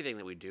everything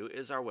that we do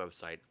is our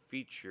website,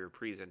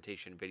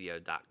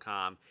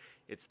 featurepresentationvideo.com.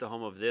 It's the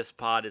home of this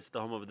pod. It's the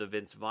home of the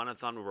Vince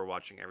Vaughn-a-thon, where we're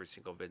watching every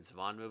single Vince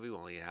Vaughn movie. We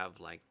only have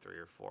like 3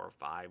 or 4 or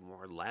 5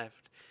 more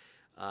left.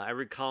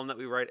 Every column that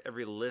we write,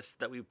 every list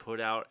that we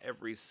put out,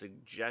 every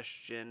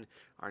suggestion,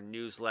 our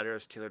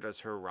newsletters. Taylor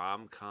does her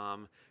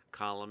rom-com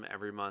column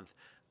every month.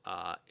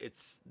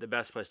 It's the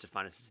best place to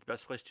find us. It's the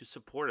best place to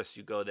support us.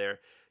 You go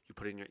there, you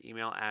put in your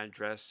email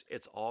address.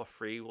 It's all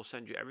free. We'll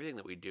send you everything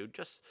that we do.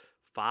 Just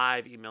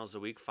 5 emails a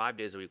week, 5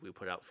 days a week. We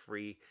put out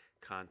free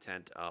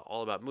content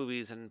all about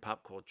movies and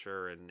pop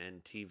culture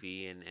and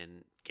TV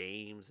and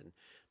games and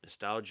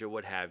nostalgia,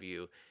 what have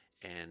you.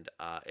 And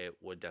it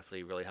would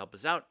definitely really help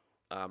us out.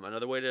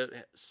 Another way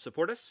to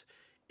support us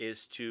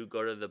is to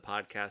go to the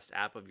podcast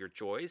app of your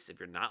choice if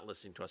you're not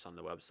listening to us on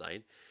the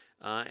website,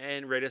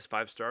 and rate us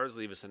 5 stars,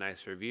 leave us a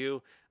nice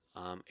review.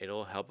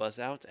 It'll help us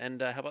out and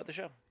help out the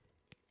show.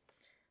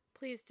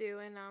 Please do,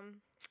 and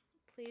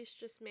please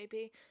just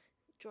maybe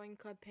join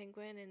Club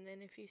Penguin, and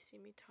then if you see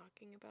me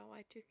talking about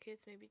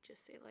Y2Kids, maybe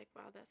just say, like,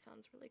 wow, that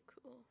sounds really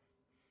cool.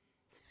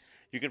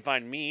 You can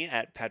find me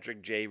at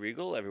Patrick J.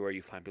 Regal everywhere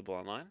you find people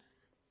online.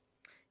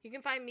 You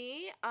can find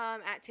me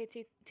at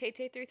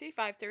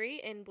Tay3353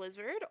 in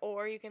Blizzard,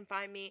 or you can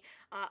find me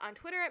on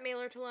Twitter at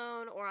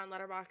MailerTalone or on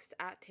Letterboxd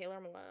at Taylor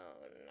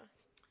Malone.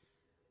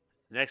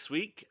 Next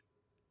week,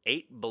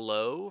 8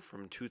 Below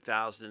from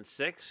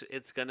 2006.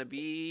 It's going to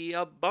be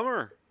a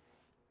bummer.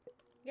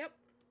 Yep.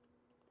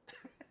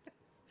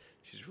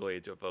 She's really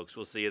into it, folks.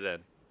 We'll see you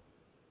then.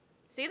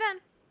 See you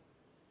then.